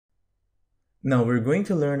Now we're going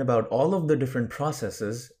to learn about all of the different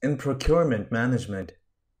processes in procurement management.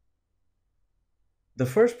 The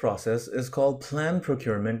first process is called planned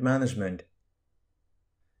procurement management.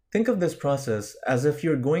 Think of this process as if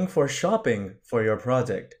you're going for shopping for your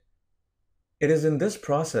project. It is in this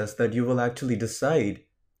process that you will actually decide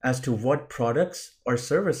as to what products or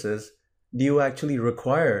services do you actually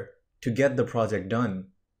require to get the project done.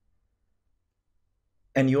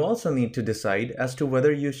 And you also need to decide as to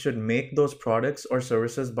whether you should make those products or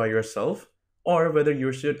services by yourself or whether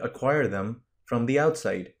you should acquire them from the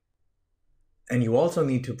outside. And you also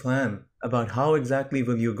need to plan about how exactly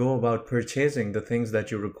will you go about purchasing the things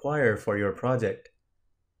that you require for your project.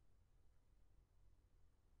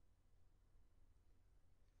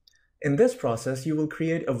 In this process, you will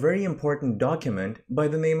create a very important document by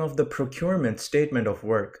the name of the Procurement Statement of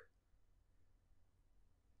Work.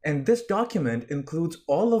 And this document includes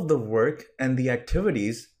all of the work and the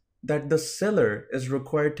activities that the seller is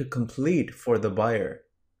required to complete for the buyer.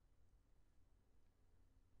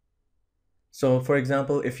 So for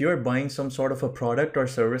example, if you're buying some sort of a product or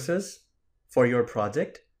services for your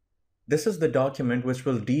project, this is the document which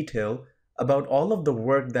will detail about all of the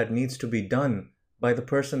work that needs to be done by the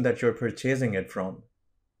person that you're purchasing it from.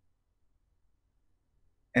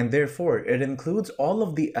 And therefore, it includes all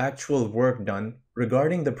of the actual work done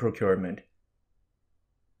regarding the procurement.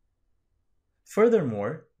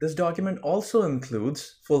 Furthermore, this document also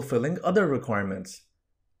includes fulfilling other requirements.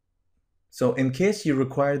 So in case you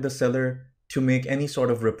require the seller to make any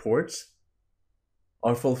sort of reports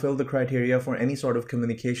or fulfill the criteria for any sort of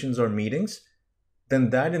communications or meetings, then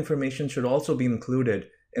that information should also be included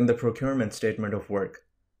in the procurement statement of work.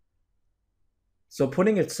 So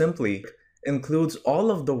putting it simply, includes all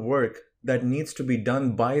of the work that needs to be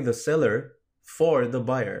done by the seller for the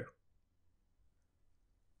buyer.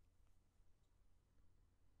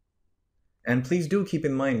 And please do keep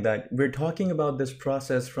in mind that we're talking about this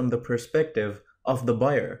process from the perspective of the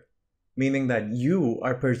buyer, meaning that you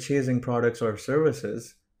are purchasing products or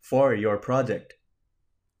services for your project.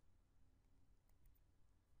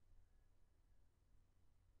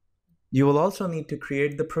 You will also need to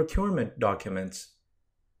create the procurement documents.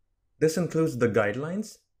 This includes the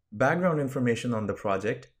guidelines, background information on the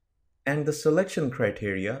project, and the selection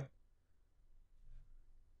criteria.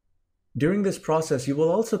 During this process, you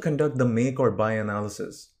will also conduct the make or buy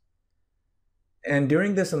analysis. And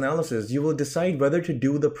during this analysis, you will decide whether to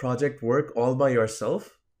do the project work all by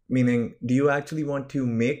yourself, meaning do you actually want to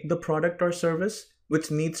make the product or service which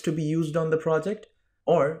needs to be used on the project,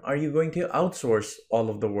 or are you going to outsource all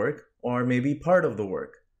of the work or maybe part of the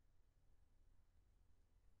work?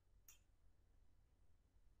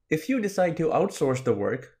 If you decide to outsource the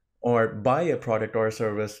work or buy a product or a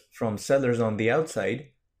service from sellers on the outside,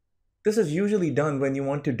 this is usually done when you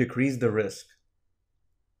want to decrease the risk.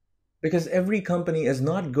 Because every company is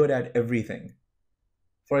not good at everything.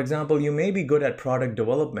 For example, you may be good at product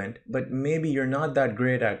development, but maybe you're not that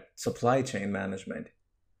great at supply chain management.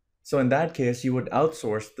 So in that case, you would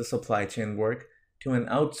outsource the supply chain work to an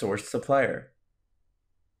outsourced supplier.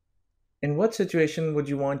 In what situation would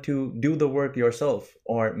you want to do the work yourself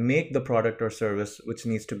or make the product or service which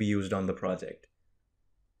needs to be used on the project?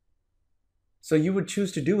 So you would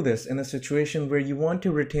choose to do this in a situation where you want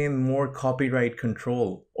to retain more copyright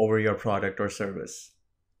control over your product or service,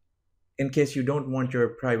 in case you don't want your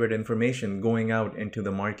private information going out into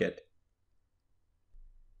the market.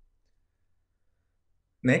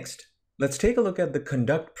 Next, let's take a look at the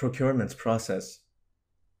conduct procurements process.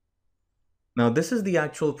 Now, this is the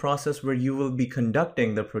actual process where you will be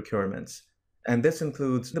conducting the procurements, and this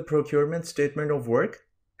includes the procurement statement of work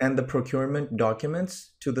and the procurement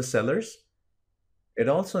documents to the sellers. It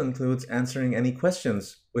also includes answering any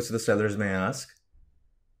questions which the sellers may ask.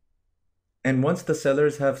 And once the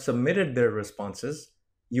sellers have submitted their responses,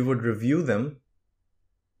 you would review them.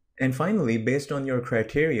 And finally, based on your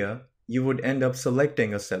criteria, you would end up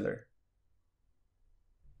selecting a seller.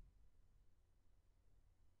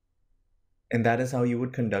 And that is how you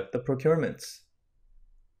would conduct the procurements.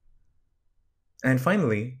 And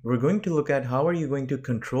finally, we're going to look at how are you going to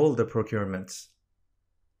control the procurements.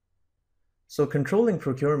 So controlling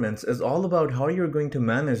procurements is all about how you're going to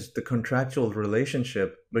manage the contractual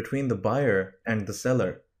relationship between the buyer and the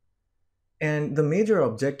seller. And the major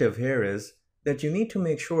objective here is that you need to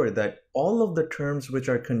make sure that all of the terms which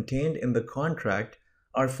are contained in the contract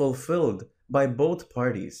are fulfilled by both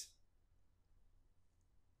parties.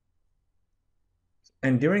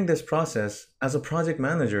 And during this process, as a project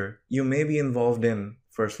manager, you may be involved in,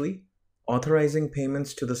 firstly, authorizing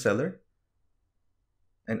payments to the seller,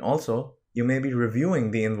 and also you may be reviewing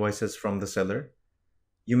the invoices from the seller,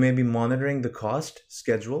 You may be monitoring the cost,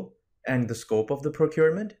 schedule, and the scope of the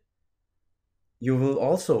procurement. You will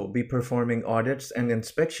also be performing audits and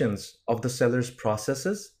inspections of the seller's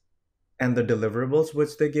processes and the deliverables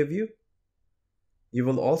which they give you. You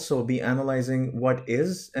will also be analyzing what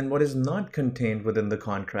is and what is not contained within the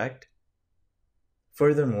contract.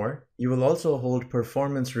 Furthermore, you will also hold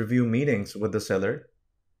performance review meetings with the seller.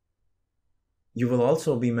 You will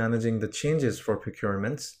also be managing the changes for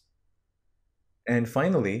procurements. And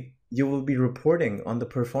finally, you will be reporting on the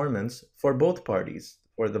performance for both parties,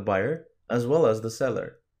 for the buyer as well as the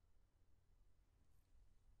seller.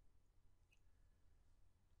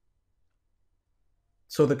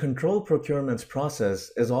 So the control procurements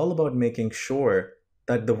process is all about making sure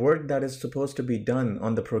that the work that is supposed to be done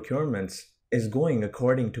on the procurements is going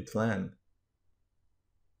according to plan.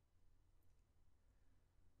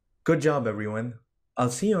 Good job, everyone. I'll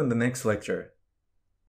see you in the next lecture.